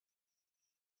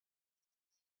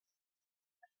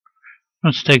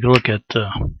Let's take a look at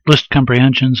list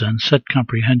comprehensions and set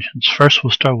comprehensions. First, we'll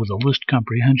start with a list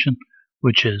comprehension,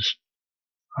 which is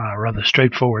a rather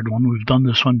straightforward one. We've done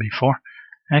this one before.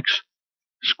 X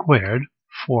squared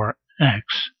for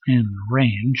x in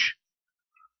range.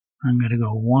 I'm going to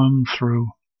go 1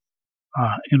 through,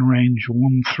 in range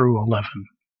 1 through 11,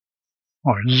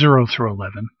 or 0 through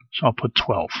 11, so I'll put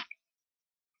 12.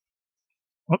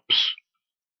 Whoops.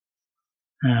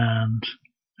 And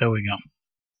there we go.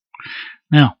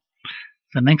 Now,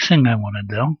 the next thing I want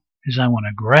to do is I want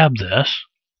to grab this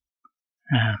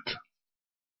and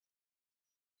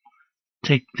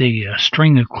take the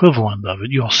string equivalent of it.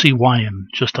 You'll see why in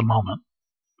just a moment.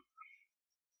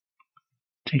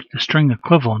 Take the string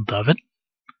equivalent of it,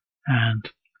 and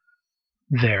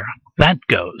there, that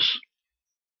goes.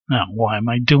 Now, why am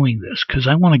I doing this? Because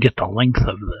I want to get the length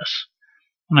of this,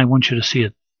 and I want you to see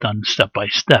it done step by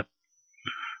step.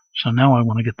 So now I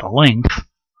want to get the length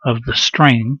of the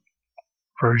string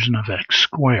version of x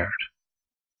squared.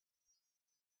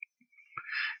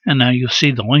 And now you'll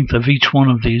see the length of each one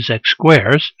of these x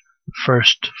squares. The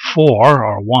first 4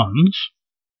 are 1s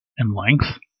in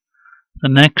length. The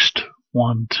next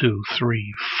 1, 2,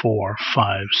 3, 4,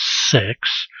 5,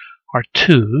 6 are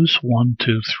 2s. 1,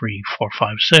 2, 3, 4,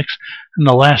 5, 6. And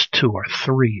the last 2 are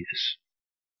 3s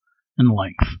in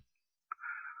length.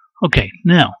 Okay,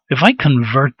 now if I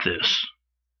convert this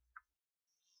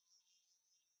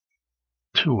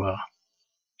to a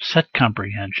set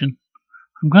comprehension,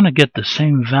 I'm going to get the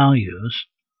same values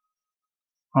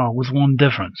with one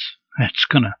difference. It's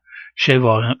going to shave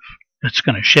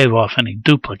off any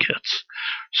duplicates.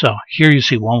 So here you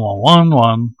see 1, 1, 1,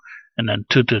 1, and then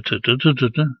 2, 2, 2, 2, 2, 2,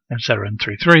 2, etc., and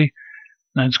 3, 3.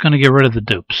 And it's going to get rid of the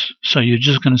dupes. So you're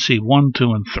just going to see 1,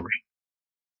 2, and 3.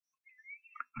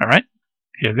 All right,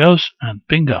 here goes, and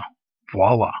bingo,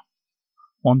 voila,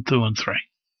 1, 2, and 3.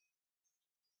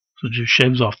 So it just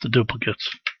shaves off the duplicates.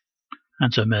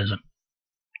 That's amazing.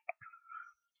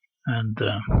 And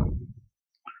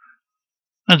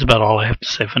that's about all I have to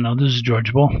say for now. This is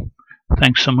George Boole.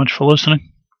 Thanks so much for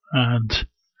listening. And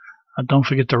don't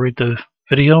forget to rate the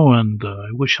video, and I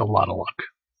wish you a lot of luck.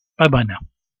 Bye-bye now.